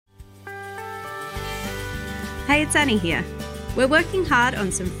Hey, it's Annie here. We're working hard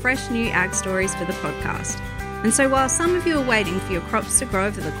on some fresh new ag stories for the podcast. And so while some of you are waiting for your crops to grow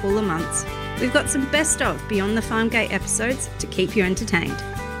over the cooler months, we've got some best of Beyond the Farm Gate episodes to keep you entertained.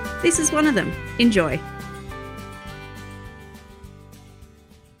 This is one of them. Enjoy.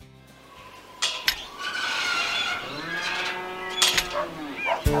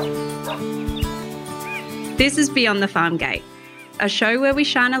 This is Beyond the Farm Gate, a show where we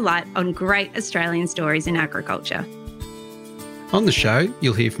shine a light on great Australian stories in agriculture. On the show,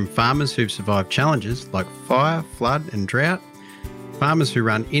 you'll hear from farmers who've survived challenges like fire, flood and drought, farmers who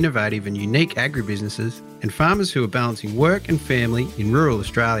run innovative and unique agribusinesses, and farmers who are balancing work and family in rural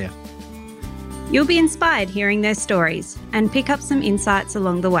Australia. You'll be inspired hearing their stories and pick up some insights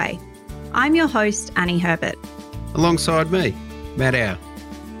along the way. I'm your host, Annie Herbert. Alongside me, Matt Howe.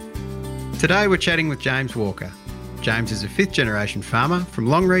 Today we're chatting with James Walker. James is a fifth-generation farmer from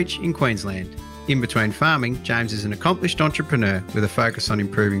Longreach in Queensland. In between farming, James is an accomplished entrepreneur with a focus on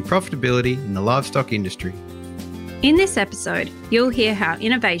improving profitability in the livestock industry. In this episode, you'll hear how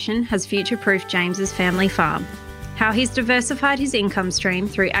innovation has future-proofed James's family farm, how he's diversified his income stream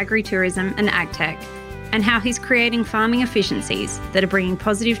through agritourism and agtech, and how he's creating farming efficiencies that are bringing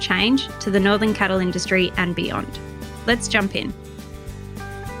positive change to the northern cattle industry and beyond. Let's jump in.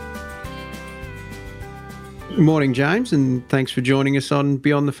 Morning, James, and thanks for joining us on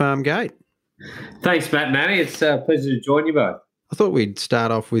Beyond the Farm Gate. Thanks, Matt and Annie. It's a pleasure to join you both. I thought we'd start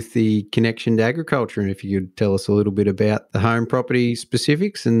off with the connection to agriculture, and if you could tell us a little bit about the home property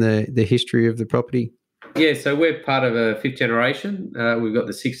specifics and the history of the property. Yeah, so we're part of a fifth generation. We've got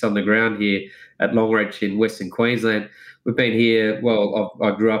the sixth on the ground here at Longreach in Western Queensland. We've been here,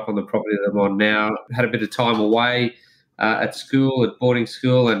 I grew up on the property that I'm on now, had a bit of time away at school, at boarding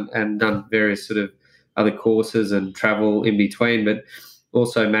school, and done various sort of other courses and travel in between, but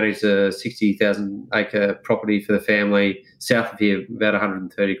also managed a 60,000 acre property for the family south of here, about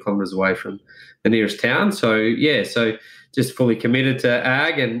 130 kilometres away from the nearest town. So just fully committed to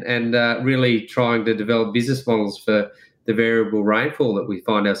ag and really trying to develop business models for the variable rainfall that we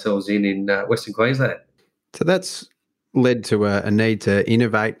find ourselves in Western Queensland. So that's led to a need to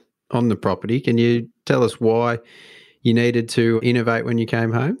innovate on the property. Can you tell us why you needed to innovate when you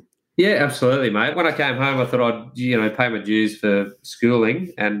came home? Yeah, absolutely, mate. When I came home, I thought I'd, pay my dues for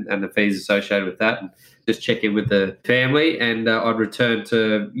schooling and the fees associated with that and just check in with the family. And I'd return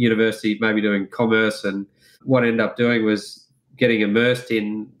to university, maybe doing commerce. And what I ended up doing was getting immersed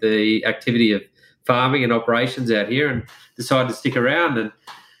in the activity of farming and operations out here and decided to stick around.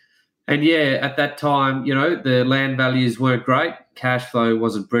 And yeah, at that time, the land values weren't great. Cash flow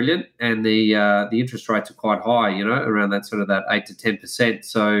wasn't brilliant, and the interest rates are quite high, around that sort of that 8 to 10%.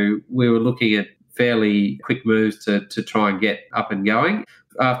 So we were looking at fairly quick moves to try and get up and going.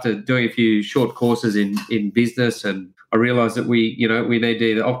 After doing a few short courses in business, and I realised that we need to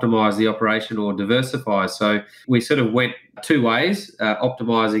either optimise the operation or diversify. So we sort of went two ways: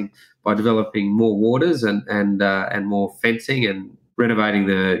 optimising by developing more waters and more fencing and renovating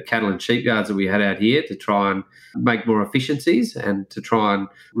the cattle and sheep yards that we had out here to try and make more efficiencies and to try and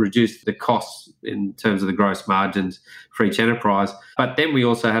reduce the costs in terms of the gross margins for each enterprise. But then we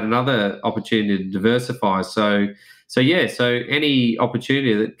also had another opportunity to diversify. So any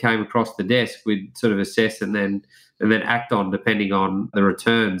opportunity that came across the desk, we'd sort of assess and then act on depending on the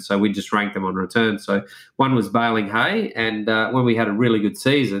returns. So we just ranked them on returns. So one was baling hay, and when we had a really good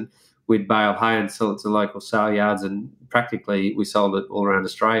season, we'd bale hay and sell it to local sale yards, and practically we sold it all around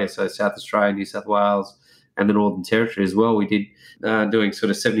Australia, so South Australia, New South Wales and the Northern Territory as well. We did doing sort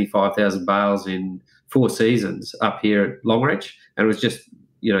of 75,000 bales in 4 seasons up here at Longreach, and it was just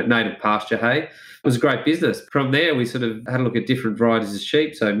native pasture hay. It was a great business. From there, we sort of had a look at different varieties of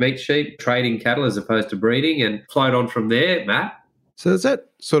sheep, so meat sheep, trading cattle as opposed to breeding, and flowed on from there, Matt. So is that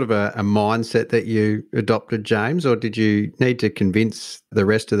sort of a mindset that you adopted, James, or did you need to convince the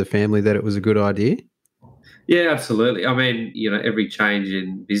rest of the family that it was a good idea? Yeah, absolutely. I mean, every change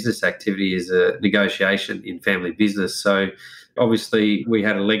in business activity is a negotiation in family business. So obviously we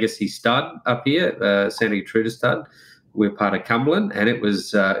had a legacy stud up here, Santa Gertruda stud. We're part of Cumberland, and it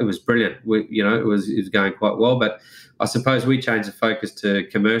was brilliant. It was going quite well, but I suppose we changed the focus to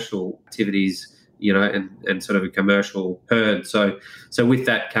commercial activities, and sort of a commercial herd. So with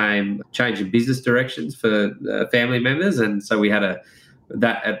that came change in business directions for family members. And so we had at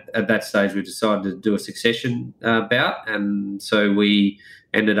that stage, we decided to do a succession bout. And so we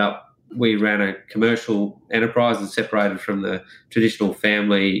ran a commercial enterprise and separated from the traditional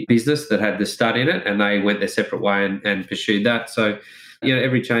family business that had the stud in it, and they went their separate way and pursued that. So,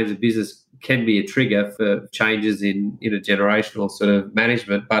 every change of business can be a trigger for changes in intergenerational sort of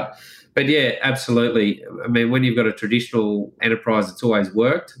management. But yeah, absolutely. I mean, when you've got a traditional enterprise that's always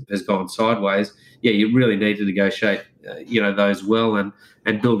worked, has gone sideways, yeah, you really need to negotiate, those well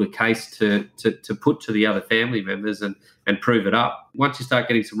and build a case to put to the other family members and prove it up. Once you start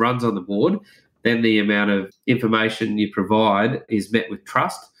getting some runs on the board, then the amount of information you provide is met with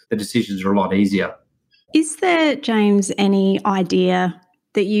trust. The decisions are a lot easier. Is there, James, any idea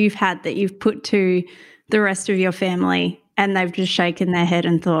that you've had that you've put to the rest of your family and they've just shaken their head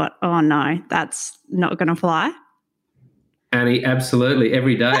and thought, oh no, that's not going to fly? Annie, absolutely.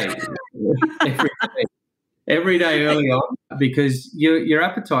 Every day. Every day early on, because your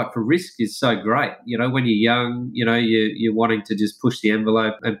appetite for risk is so great. When you're young, you're wanting to just push the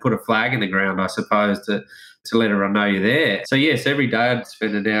envelope and put a flag in the ground, I suppose, to let everyone know you're there. So, yes, every day I'd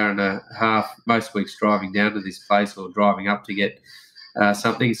spend an hour and a half, most weeks driving down to this place or driving up to get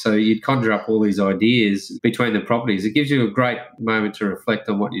something. So you'd conjure up all these ideas between the properties. It gives you a great moment to reflect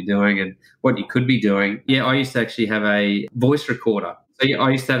on what you're doing and what you could be doing. Yeah, I used to actually have a voice recorder. So yeah,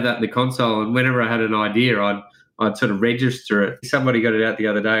 I used to have that in the console, and whenever I had an idea, I'd sort of register it. Somebody got it out the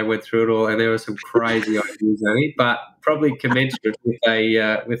other day and went through it all, and there were some crazy ideas on it, but probably commensurate with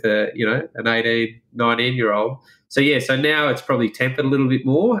an 18, 19-year-old. So now it's probably tempered a little bit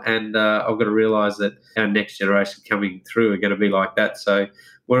more, and I've got to realise that our next generation coming through are going to be like that. So I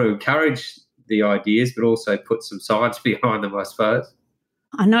want to encourage the ideas, but also put some science behind them, I suppose.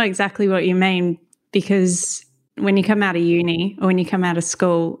 I know exactly what you mean, because when you come out of uni or when you come out of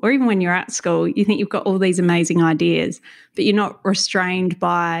school, or even when you're at school, you think you've got all these amazing ideas, but you're not restrained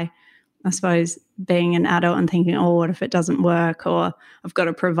by, I suppose, being an adult and thinking, oh, what if it doesn't work, or I've got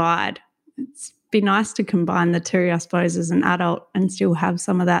to provide. It's be nice to combine the two, I suppose, as an adult and still have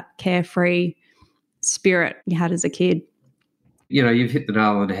some of that carefree spirit you had as a kid. You've hit the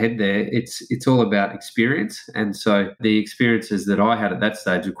nail on the head there. It's all about experience. And so the experiences that I had at that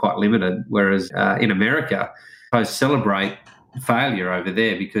stage were quite limited, whereas in America, I celebrate failure over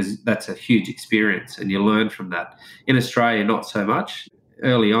there because that's a huge experience and you learn from that. In Australia, not so much.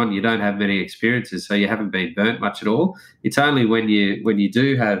 Early on, you don't have many experiences, so you haven't been burnt much at all. It's only when you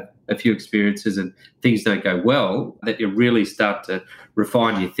do have a few experiences and things don't go well that you really start to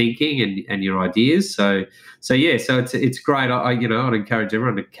refine your thinking and your ideas. So it's great. I'd encourage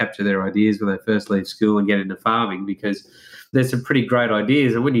everyone to capture their ideas when they first leave school and get into farming, because there's some pretty great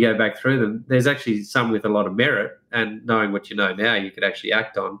ideas, and when you go back through them, there's actually some with a lot of merit, and knowing what you know now, you could actually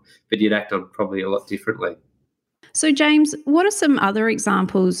act on, but you'd act on probably a lot differently. So, James, what are some other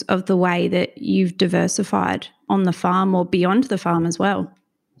examples of the way that you've diversified on the farm or beyond the farm as well?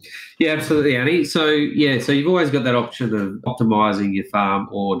 Yeah, absolutely, Annie. So you've always got that option of optimising your farm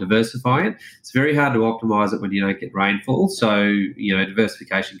or diversifying it. It's very hard to optimise it when you don't get rainfall. So,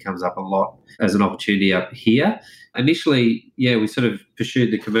 diversification comes up a lot as an opportunity up here. Initially, we sort of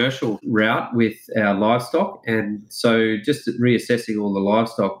pursued the commercial route with our livestock. And so just reassessing all the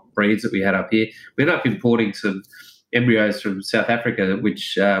livestock breeds that we had up here, we ended up importing some embryos from South Africa,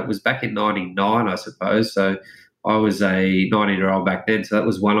 which was back in 99, I suppose. So I was a 19-year-old back then, so that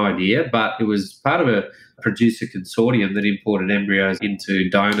was one idea. But it was part of a producer consortium that imported embryos into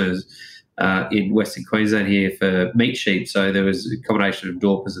donors in Western Queensland here for meat sheep. So there was a combination of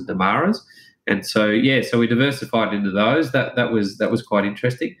Dorpers and Damaras. And so we diversified into those. That was quite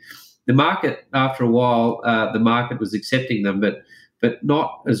interesting. The market, after a while, the market was accepting them, but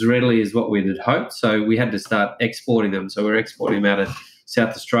not as readily as what we had hoped. So we had to start exporting them. So we're exporting them out of South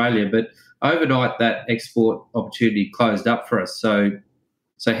Australia. But overnight, that export opportunity closed up for us. So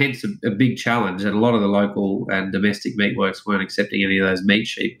hence a big challenge, and a lot of the local and domestic meatworks weren't accepting any of those meat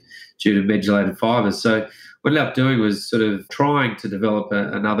sheep due to medullated fibres. So what we ended up doing was sort of trying to develop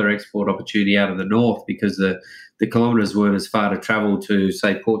another export opportunity out of the north, because the kilometres weren't as far to travel to,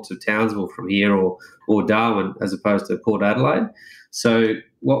 say, ports of Townsville from here or Darwin, as opposed to Port Adelaide. So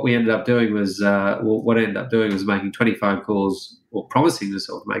what we ended up doing was making 20 phone calls, or promising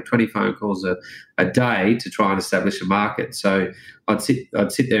myself to make 20 phone calls a day to try and establish a market. So I'd sit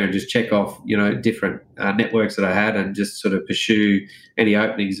there and just check off, different networks that I had, and just sort of pursue any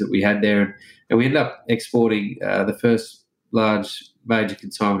openings that we had there. And we ended up exporting the first large major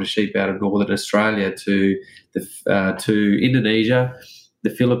consignment of sheep out of Northern Australia to Indonesia, the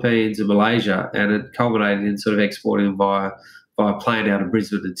Philippines, and Malaysia, and it culminated in sort of exporting them via plane out of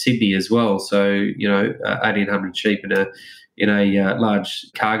Brisbane and Sydney as well. So 1,800 sheep in a large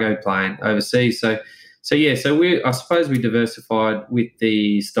cargo plane overseas. So I suppose we diversified with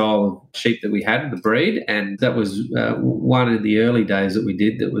the style of sheep that we had in the breed, and that was one in the early days that we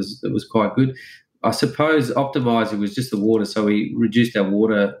did that was quite good. I suppose optimising was just the water, so we reduced our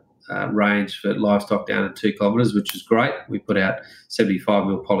water range for livestock down to 2 kilometres, which is great. We put out 75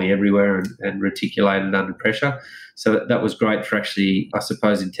 mil poly everywhere and reticulated under pressure. So that was great for actually, I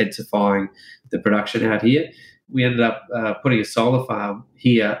suppose, intensifying the production out here. We ended up putting a solar farm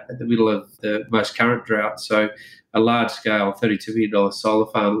here at the middle of the most current drought. So a large-scale $32 million solar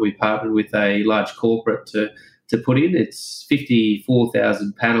farm that we partnered with a large corporate to put in. It's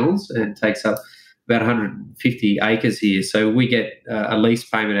 54,000 panels and takes up about 150 acres here. So we get a lease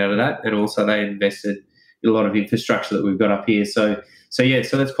payment out of that, and also they invested in a lot of infrastructure that we've got up here. So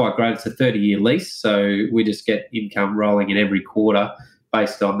that's quite great. It's a 30-year lease, so we just get income rolling in every quarter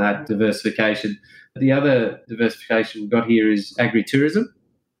based on that diversification. The other diversification we've got here is agritourism.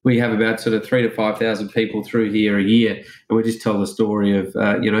 We have about sort of 3,000 to 5,000 people through here a year, and we just tell the story of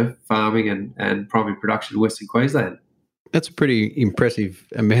farming and primary production in Western Queensland. That's a pretty impressive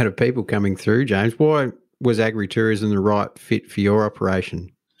amount of people coming through, James. Why was agritourism the right fit for your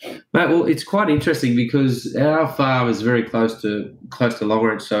operation? Mate, well, it's quite interesting because our farm is very close to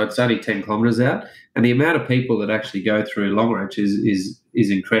Longreach, so it's only 10 kilometres out, and the amount of people that actually go through Longreach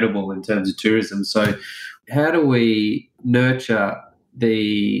is incredible in terms of tourism. So how do we nurture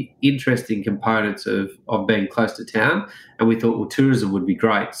the interesting components of being close to town? And we thought, well, tourism would be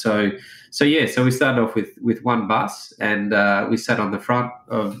great. So we started off with one bus, and we sat on the front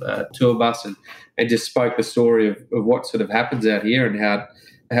of a tour bus and just spoke the story of what sort of happens out here and how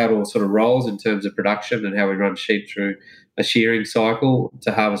it all sort of rolls in terms of production, and how we run sheep through a shearing cycle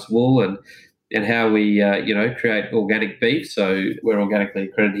to harvest wool, and how we create organic beef. So we're organically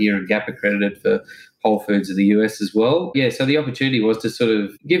accredited here and GAP accredited for Whole Foods in the US as well. Yeah, so the opportunity was to sort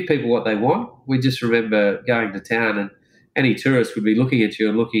of give people what they want. We just remember going to town, and any tourist would be looking at you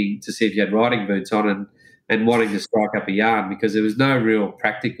and looking to see if you had riding boots on and wanting to strike up a yarn, because there was no real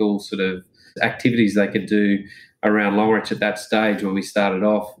practical sort of activities they could do around Longreach at that stage when we started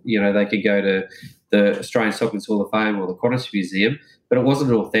off. They could go to the Australian Stockman's Hall of Fame or the Qantas Museum, but it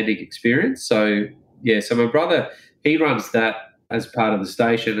wasn't an authentic experience. So my brother, he runs that as part of the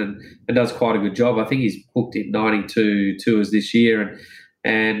station and does quite a good job. I think he's booked in 92 tours this year,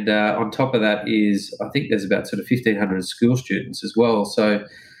 and on top of that is, I think there's about sort of 1,500 school students as well. So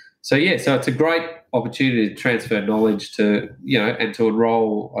it's a great opportunity to transfer knowledge to, and to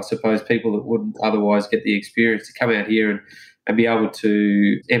enrol, I suppose, people that wouldn't otherwise get the experience to come out here and be able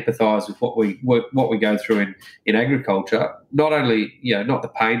to empathise with what we go through in agriculture. Not only, not the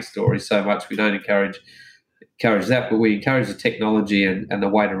pain stories so much, we don't encourage that, but we encourage the technology and the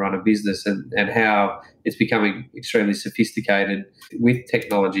way to run a business and how it's becoming extremely sophisticated with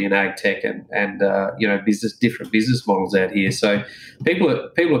technology and ag tech and different business models out here. So people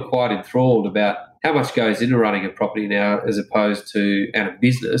are quite enthralled about how much goes into running a property now and a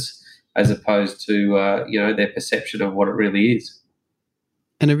business, as opposed to their perception of what it really is.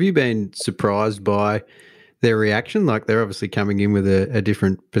 And have you been surprised by their reaction? Like, they're obviously coming in with a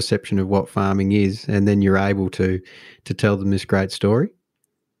different perception of what farming is, and then you're able to tell them this great story?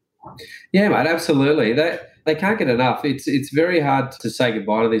 Yeah, mate, absolutely. They can't get enough. It's very hard to say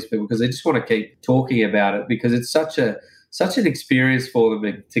goodbye to these people because they just want to keep talking about it, because it's such an experience for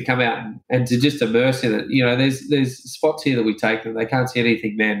them to come out and to just immerse in it. There's spots here that we take them, they can't see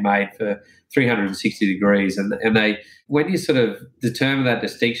anything man-made for 360 degrees, and they, when you sort of determine that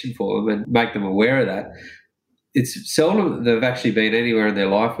distinction for them and make them aware of that, it's seldom they've actually been anywhere in their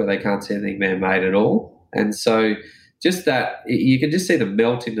life where they can't see anything man-made at all. And so just that, you can just see them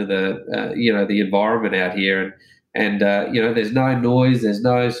melt into the environment out here, and there's no noise, there's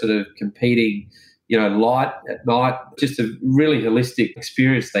no sort of competing light at night, just a really holistic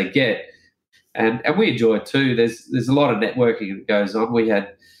experience they get. And we enjoy it too. There's a lot of networking that goes on. We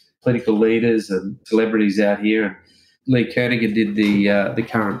had political leaders and celebrities out here, and Lee Kernaghan did the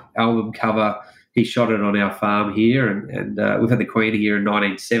current album cover. He shot it on our farm here, and we've had the Queen here in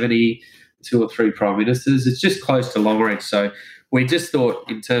 1970, 2 or 3 prime ministers. It's just close to Longreach, so we just thought,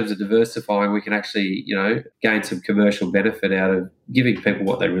 in terms of diversifying, we can actually, gain some commercial benefit out of giving people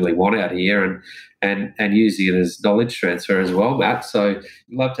what they really want out here, and using it as knowledge transfer as well, Matt. So I'd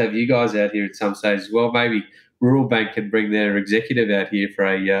love to have you guys out here at some stage as well. Maybe Rural Bank can bring their executive out here for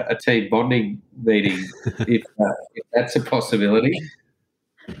a team bonding meeting, if that's a possibility.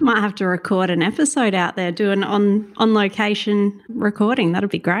 Might have to record an episode out there, do an on location recording. That'd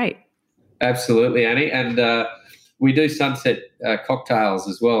be great. Absolutely, Annie, and we do sunset cocktails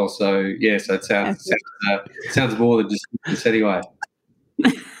as well. So so it sounds more than just this anyway.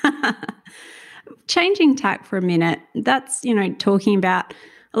 Changing tack for a minute, that's talking about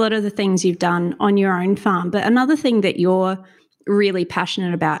a lot of the things you've done on your own farm, but another thing that you're really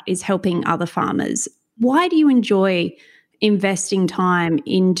passionate about is helping other farmers. Why do you enjoy investing time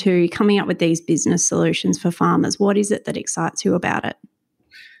into coming up with these business solutions for farmers? What is it that excites you about it?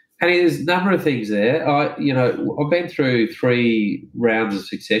 And there's a number of things there. I've been through 3 rounds of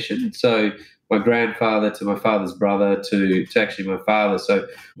succession. So my grandfather to my father's brother to actually my father. So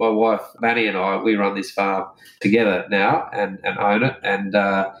my wife, Manny, and I, we run this farm together now and own it. And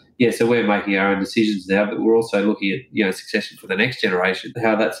so we're making our own decisions now, but we're also looking at, succession for the next generation,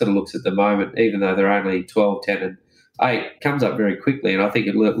 how that sort of looks at the moment, even though they're only 12, 10 and 8, comes up very quickly. And I think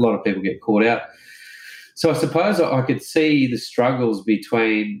a lot of people get caught out. So I suppose I could see the struggles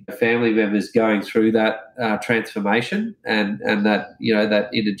between family members going through that transformation and that, that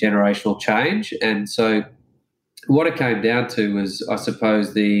intergenerational change. And so what it came down to was, I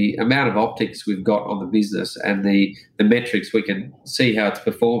suppose, the amount of optics we've got on the business and the metrics we can see how it's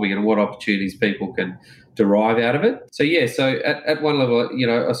performing and what opportunities people can derive out of it. So, at one level,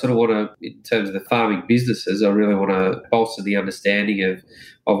 I sort of want to, in terms of the farming businesses, I really want to bolster the understanding of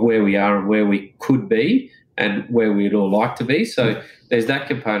where we are and where we could be and where we'd all like to be. So there's that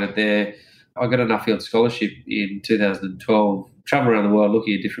component there. I got a Nuffield scholarship in 2012, traveling around the world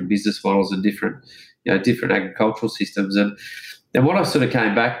looking at different business models and different agricultural systems. And what I sort of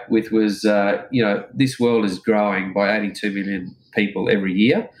came back with was, this world is growing by 82 million people every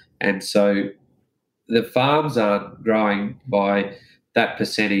year. And so the farms aren't growing by that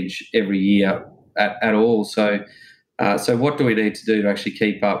percentage every year at all. So what do we need to do to actually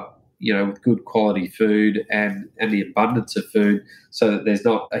keep up, with good quality food and the abundance of food so that there's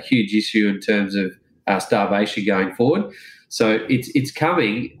not a huge issue in terms of starvation going forward? So it's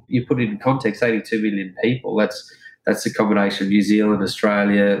coming. You put it in context, 82 million people. That's a combination of New Zealand,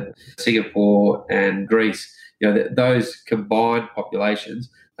 Australia, Singapore and Greece. Those combined populations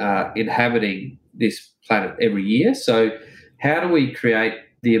are inhabiting this planet every year. So how do we create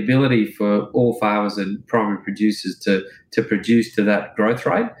the ability for all farmers and primary producers to produce to that growth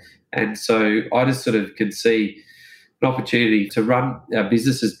rate? And so I just sort of can see an opportunity to run our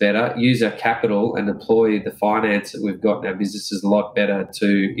businesses better, use our capital and deploy the finance that we've got in our businesses a lot better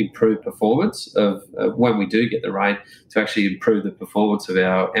to improve performance of when we do get the rain, to actually improve the performance of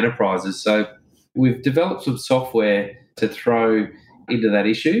our enterprises. So we've developed some software to throw into that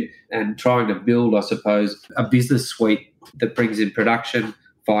issue and trying to build, I suppose, a business suite that brings in production,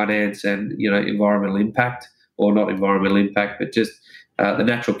 finance and, environmental impact, or not environmental impact, but just the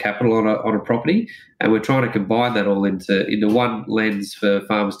natural capital on a property. And we're trying to combine that all into one lens for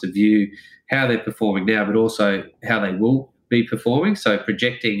farmers to view how they're performing now, but also how they will be performing. So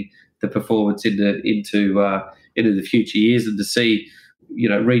projecting the performance into the future years and to see,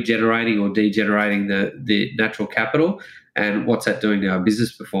 regenerating or degenerating the natural capital and what's that doing to our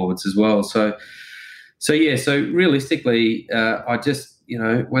business performance as well. So realistically, I just,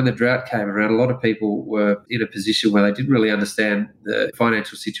 when the drought came around, a lot of people were in a position where they didn't really understand the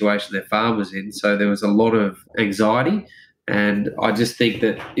financial situation their farm was in. So there was a lot of anxiety. And I just think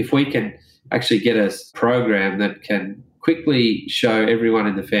that if we can actually get a program that can quickly show everyone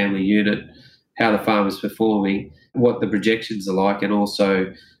in the family unit how the farm is performing, what the projections are like, and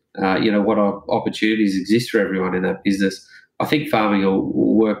also, what opportunities exist for everyone in that business, I think farming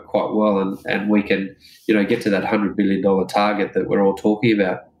will work quite well and we can, get to that $100 billion target that we're all talking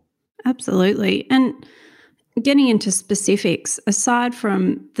about. Absolutely. And getting into specifics, aside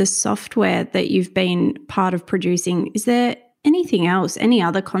from the software that you've been part of producing, is there anything else, any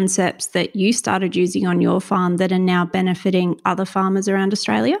other concepts that you started using on your farm that are now benefiting other farmers around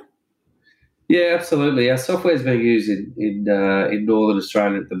Australia? Yeah, absolutely. Our software is being used in Northern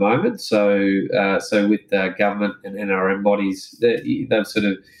Australia at the moment. So with government and NRM bodies, they've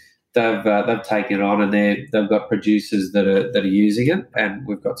taken it on, and they've got producers that are using it, and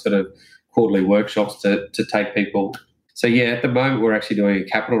we've got sort of quarterly workshops to take people. So at the moment we're actually doing a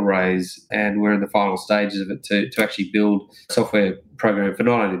capital raise, and we're in the final stages of it to actually build a software program for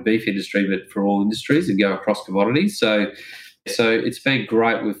not only the beef industry but for all industries and go across commodities. So it's been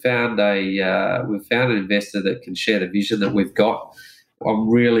great. We've found an investor that can share the vision that we've got. I'm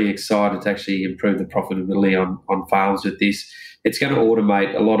really excited to actually improve the profitability on farms with this. It's going to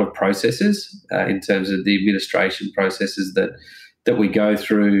automate a lot of processes in terms of the administration processes that we go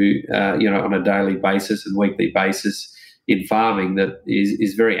through, on a daily basis and weekly basis in farming that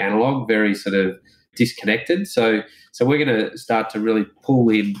is very analog, very sort of disconnected. So we're going to start to really pull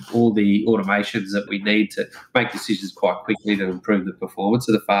in all the automations that we need to make decisions quite quickly to improve the performance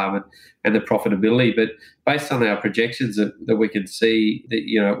of the farm and the profitability. But based on our projections that we can see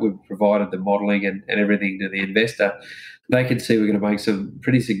that, we've provided the modelling and everything to the investor, they can see we're going to make some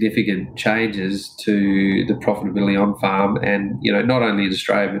pretty significant changes to the profitability on farm, and not only in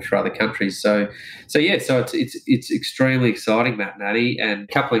Australia but for other countries. So it's extremely exciting, Matt and Annie, and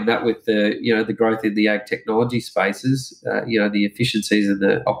coupling that with the growth in the ag technology spaces, the efficiencies and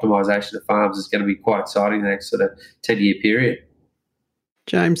the optimisation of farms is going to be quite exciting in the next sort of 10-year period.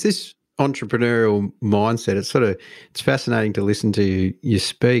 James, this entrepreneurial mindset, it's fascinating to listen to you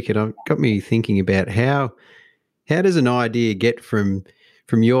speak, and it got me thinking about how does an idea get from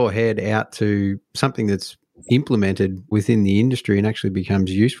your head out to something that's implemented within the industry and actually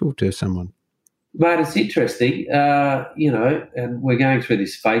becomes useful to someone? Mate, it's interesting, and we're going through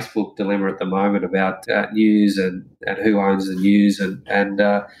this Facebook dilemma at the moment about news and who owns the news, and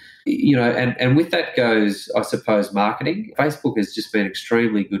with that goes, I suppose, marketing. Facebook has just been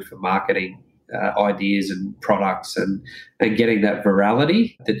extremely good for marketing ideas and products and getting that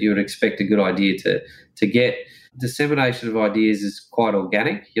virality that you would expect a good idea to get. Dissemination of ideas is quite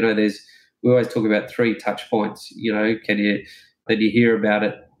organic. We always talk about 3 touch points. Then you hear about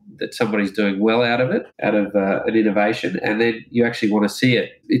it, that somebody's doing well out of an innovation, and then you actually want to see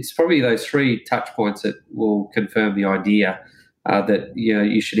it. It's probably those 3 touch points that will confirm the idea that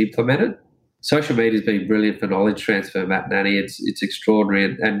you should implement it. Social media has been brilliant for knowledge transfer, Matt and Annie. It's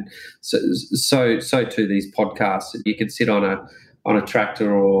extraordinary, and so too these podcasts. You can sit on a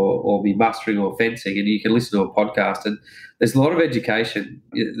tractor or be mustering or fencing, and you can listen to a podcast, and there's a lot of education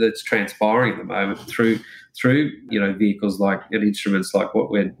that's transpiring at the moment through vehicles like and instruments like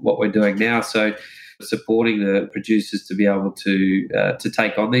what we're doing now. So supporting the producers to be able to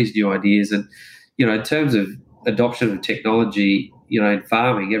take on these new ideas, and in terms of adoption of technology, in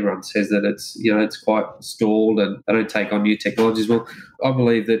farming, everyone says that it's quite stalled and they don't take on new technologies. Well, I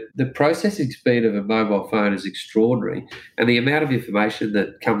believe that the processing speed of a mobile phone is extraordinary, and the amount of information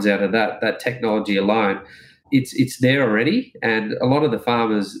that comes out of that technology alone, it's there already. And a lot of the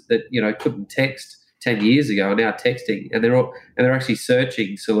farmers that couldn't text 10 years ago are now texting, and they're actually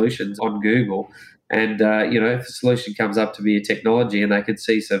searching solutions on Google. And if a solution comes up to be a technology and they can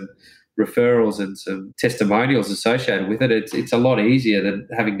see some referrals and some testimonials associated with it, it's a lot easier than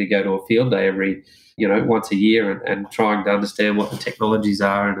having to go to a field day every once a year and trying to understand what the technologies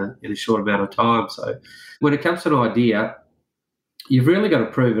are in a short amount of time. So when it comes to an idea, you've really got to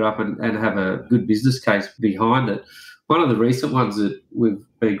prove it up and have a good business case behind it. One of the recent ones that we've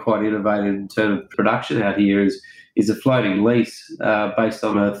been quite innovative in terms of production out here is a floating lease based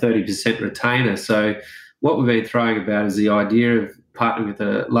on a 30% retainer. So what we've been throwing about is the idea of partnering with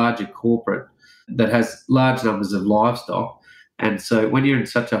a larger corporate that has large numbers of livestock. And so when you're in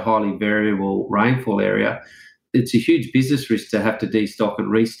such a highly variable rainfall area, it's a huge business risk to have to destock and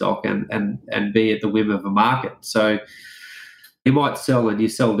restock and be at the whim of a market. So you might sell, and you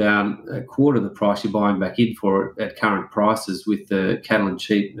sell down a quarter of the price you're buying back in for it at current prices, with the cattle and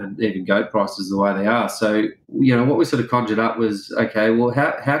sheep and even goat prices the way they are. So, what we sort of conjured up was, okay, well,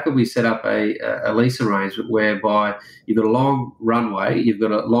 how could we set up a lease arrangement whereby you've got a long runway, you've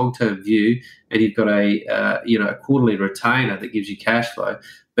got a long-term view, and you've got a quarterly retainer that gives you cash flow,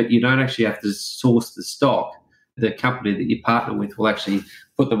 but you don't actually have to source the stock. The company that you partner with will actually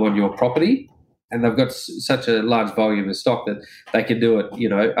put them on your property. And they've got such a large volume of stock that they can do it,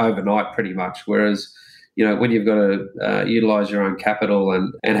 overnight pretty much. Whereas, when you've got to utilise your own capital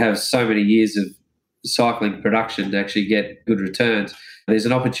and have so many years of cycling production to actually get good returns, there's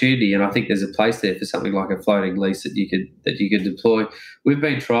an opportunity, and I think there's a place there for something like a floating lease that you could deploy. We've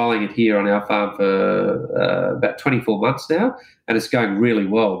been trialling it here on our farm for about 24 months now, and it's going really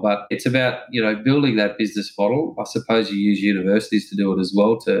well. But it's about building that business model. I suppose you use universities to do it as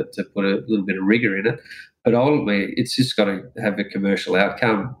well to put a little bit of rigor in it. But ultimately, it's just got to have a commercial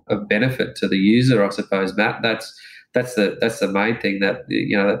outcome of benefit to the user, I suppose, Matt. That's the main thing, that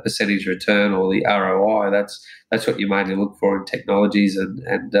that percentage return or the ROI. That's what you mainly look for in technologies,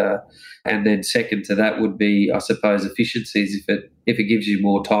 and then second to that would be, I suppose, efficiencies. If it gives you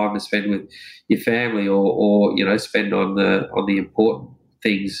more time to spend with your family or spend on the important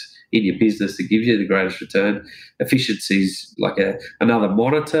things in your business that gives you the greatest return. Efficiencies like another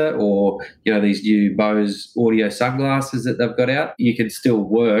monitor or these new Bose audio sunglasses that they've got out. You can still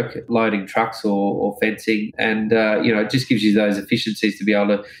work loading trucks or fencing, and it just gives you those efficiencies to be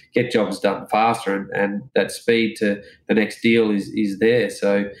able to get jobs done faster, and that speed to the next deal is there.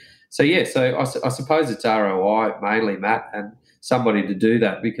 So I suppose it's ROI mainly, Matt, and somebody to do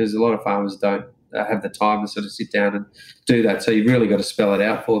that, because a lot of farmers don't have the time to sort of sit down and do that. So you've really got to spell it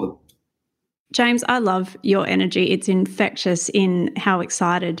out for them. James, I love your energy. It's infectious in how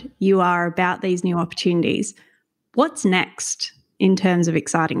excited you are about these new opportunities. What's next in terms of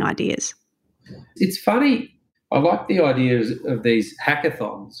exciting ideas? It's funny. I like the idea of these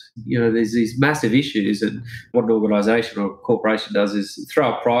hackathons. There's these massive issues, and what an organisation or a corporation does is throw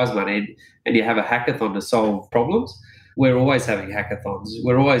up prize money and you have a hackathon to solve problems. We're always having hackathons.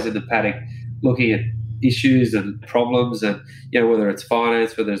 We're always in the paddock looking at issues and problems, and whether it's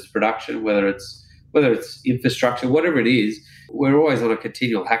finance, whether it's production, whether it's infrastructure, whatever it is, we're always on a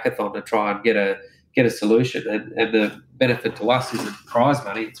continual hackathon to try and get a solution. And the benefit to us isn't prize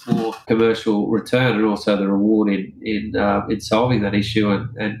money; it's more commercial return, and also the reward in solving that issue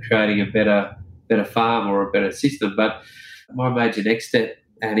and creating a better farm or a better system. But my major next step,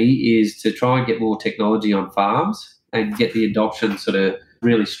 Annie, is to try and get more technology on farms and get the adoption sort of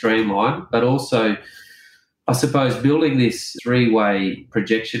really streamlined, but also, I suppose, building this three-way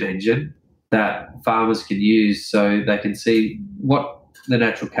projection engine that farmers can use so they can see what the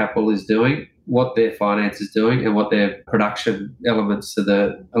natural capital is doing, what their finance is doing, and what their production elements to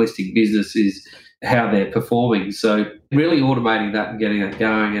the holistic business is, how they're performing. So really automating that and getting that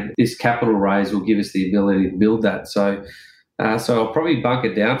going, and this capital raise will give us the ability to build that. So I'll probably bunk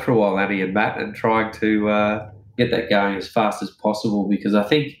it down for a while, Annie and Matt, and trying to get that going as fast as possible, because I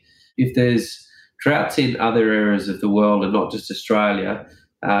think if there's droughts in other areas of the world and not just Australia,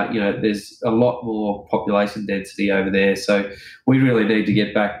 there's a lot more population density over there. So we really need to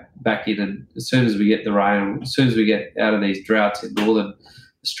get back in, and as soon as we get the rain, as soon as we get out of these droughts in northern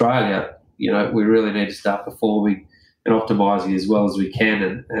Australia, we really need to start performing and optimising as well as we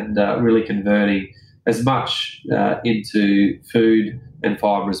can, and really converting as much into food and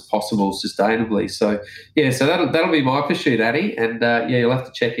fibre as possible sustainably. So that'll be my pursuit, Annie, and you'll have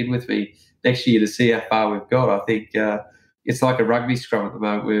to check in with me next year to see how far we've got. I think it's like a rugby scrum at the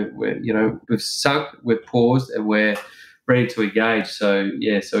moment. We've sunk, we've paused, and we're ready to engage. So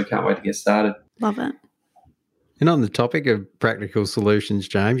we can't wait to get started. Love it. And on the topic of practical solutions,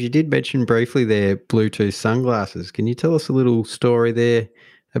 James, you did mention briefly there Bluetooth sunglasses. Can you tell us a little story there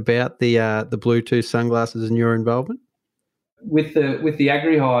about the Bluetooth sunglasses and your involvement? With the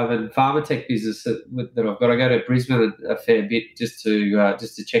AgriHive and Pharmatech business that I've got, I go to Brisbane a fair bit just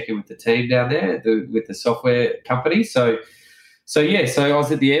to check in with the team down there with the software company. So I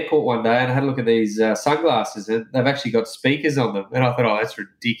was at the airport one day and I had a look at these sunglasses, and they've actually got speakers on them. And I thought, that's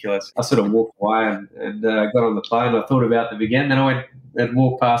ridiculous. I sort of walked away and got on the plane. I thought about them again. Then I went and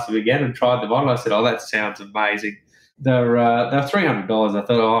walked past them again and tried them on. And I said, that sounds amazing. They're $300. I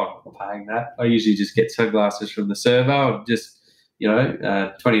thought, I'm paying that. I usually just get sunglasses from the servo and just,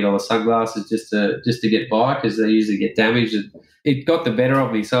 $20 sunglasses just to get by, because they usually get damaged. And it got the better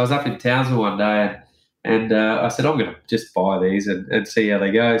of me. So I was up in Townsville one day and I said, I'm going to just buy these and see how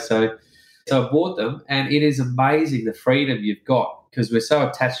they go. So I bought them, and it is amazing the freedom you've got, because we're so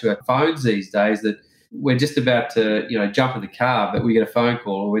attached to our phones these days that we're just about to, jump in the car, but we get a phone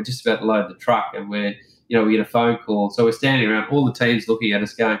call, or we're just about to load the truck and we get a phone call. So we're standing around, all the teams looking at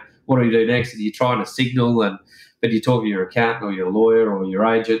us going, what do we do next? And you're trying to signal, but you're talking to your accountant or your lawyer or your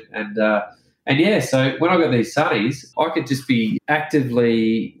agent. So when I got these sunnies, I could just be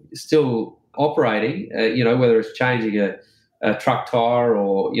actively still operating, whether it's changing a truck tire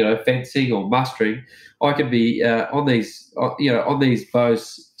or, fencing or mustering. I could be on these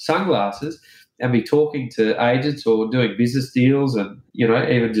Bose sunglasses and be talking to agents or doing business deals and,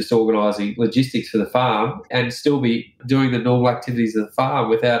 even just organising logistics for the farm, and still be doing the normal activities of the farm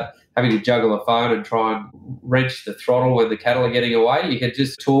without having to juggle a phone and try and wrench the throttle when the cattle are getting away. You can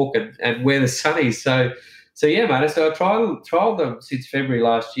just talk and wear the sunnies. So yeah, mate. So I trialled them since February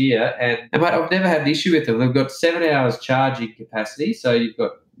last year, and mate, I've never had an issue with them. They've got 7 hours charging capacity, so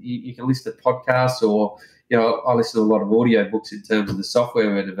you can listen to podcasts, or I listen to a lot of audio books in terms of the software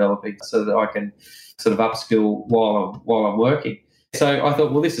we're developing, so that I can sort of upskill while I'm working. So I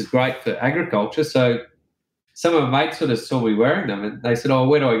thought, well, this is great for agriculture. So some of my mates sort of saw me wearing them, and they said,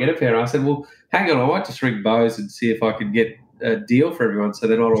 where do I get a pair? And I said, well, hang on, I might just ring Bose and see if I can get a deal for everyone, so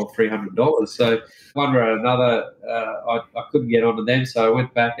they're not all $300. So one way or another, I couldn't get onto them, so I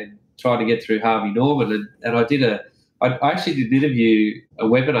went back and tried to get through Harvey Norman, and I actually did an interview, a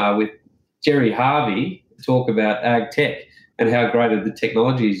webinar with Jerry Harvey to talk about ag tech and how great the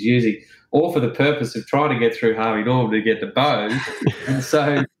technology is using, all for the purpose of trying to get through Harvey Norman to get to Bose. And so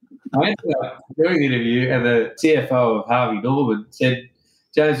I ended up doing the interview, and the CFO of Harvey Norman said,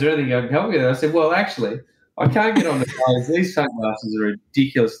 James, is there anything I can help you with? I said, well, actually, I can't get on the Bose. These sunglasses are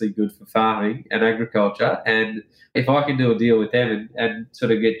ridiculously good for farming and agriculture, and if I can do a deal with them and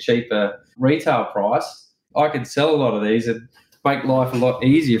sort of get cheaper retail price, I can sell a lot of these and make life a lot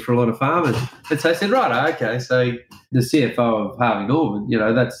easier for a lot of farmers. And so I said, right, okay. So the CFO of Harvey Norman,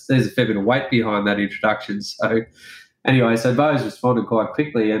 there's a fair bit of weight behind that introduction. So anyway, so Bo's responded quite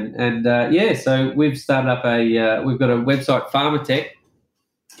quickly, and so we've started up we've got a website, Farmer Tech,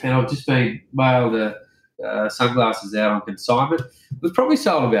 and I've just been mailed sunglasses out on consignment. We've probably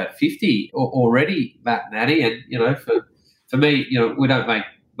sold about 50 already, Matt and Annie, and for me, we don't make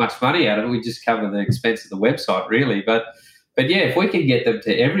much money out of it. We just cover the expense of the website, really. But yeah, if we can get them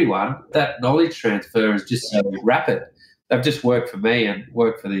to everyone, that knowledge transfer is just so rapid. They've just worked for me and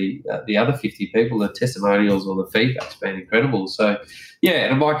worked for the other 50 people. The testimonials or the feedback's been incredible. So, yeah,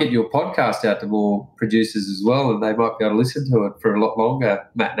 and I might get your podcast out to more producers as well, and they might be able to listen to it for a lot longer,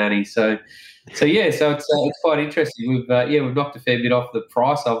 Matt and Annie. So it's quite interesting. We've knocked a fair bit off the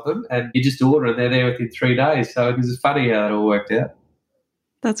price of them, and you just order and they're there within 3 days. So it was funny how that all worked out.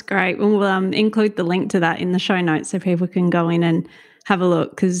 That's great. We'll include the link to that in the show notes so people can go in and have a look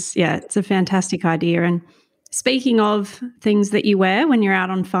because, it's a fantastic idea. And speaking of things that you wear when you're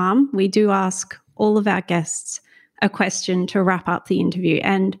out on farm, we do ask all of our guests a question to wrap up the interview,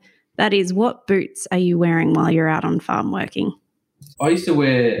 and that is, what boots are you wearing while you're out on farm working? I used to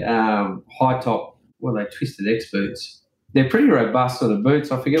wear high-top, Twisted X boots. They're pretty robust sort of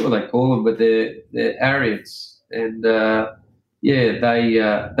boots. I forget what they call them, but they're Ariats, and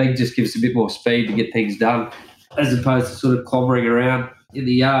they just give us a bit more speed to get things done as opposed to sort of clobbering around in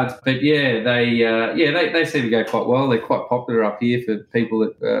the yards. But they seem to go quite well. They're quite popular up here for people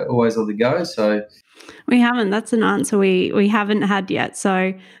that are always on the go. So we haven't. That's an answer we haven't had yet.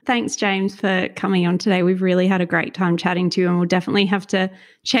 So thanks, James, for coming on today. We've really had a great time chatting to you, and we'll definitely have to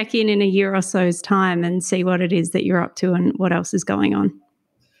check in a year or so's time and see what it is that you're up to and what else is going on.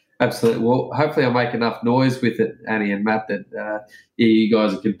 Absolutely. Well, hopefully I'll make enough noise with it, Annie and Matt, that you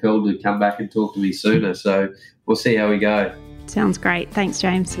guys are compelled to come back and talk to me sooner. So we'll see how we go. Sounds great. Thanks,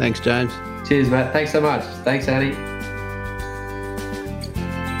 James. Thanks, James. Cheers, Matt. Thanks so much. Thanks, Annie.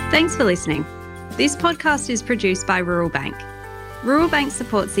 Thanks for listening. This podcast is produced by Rural Bank. Rural Bank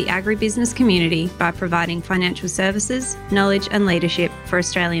supports the agribusiness community by providing financial services, knowledge and leadership for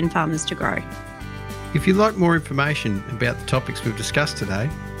Australian farmers to grow. If you'd like more information about the topics we've discussed today,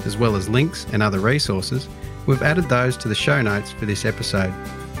 as well as links and other resources, we've added those to the show notes for this episode.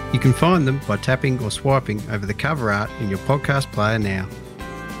 You can find them by tapping or swiping over the cover art in your podcast player now.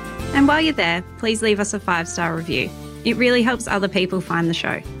 And while you're there, please leave us a 5-star review. It really helps other people find the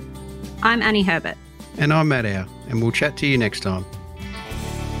show. I'm Annie Herbert. And I'm Matt Howe, and we'll chat to you next time.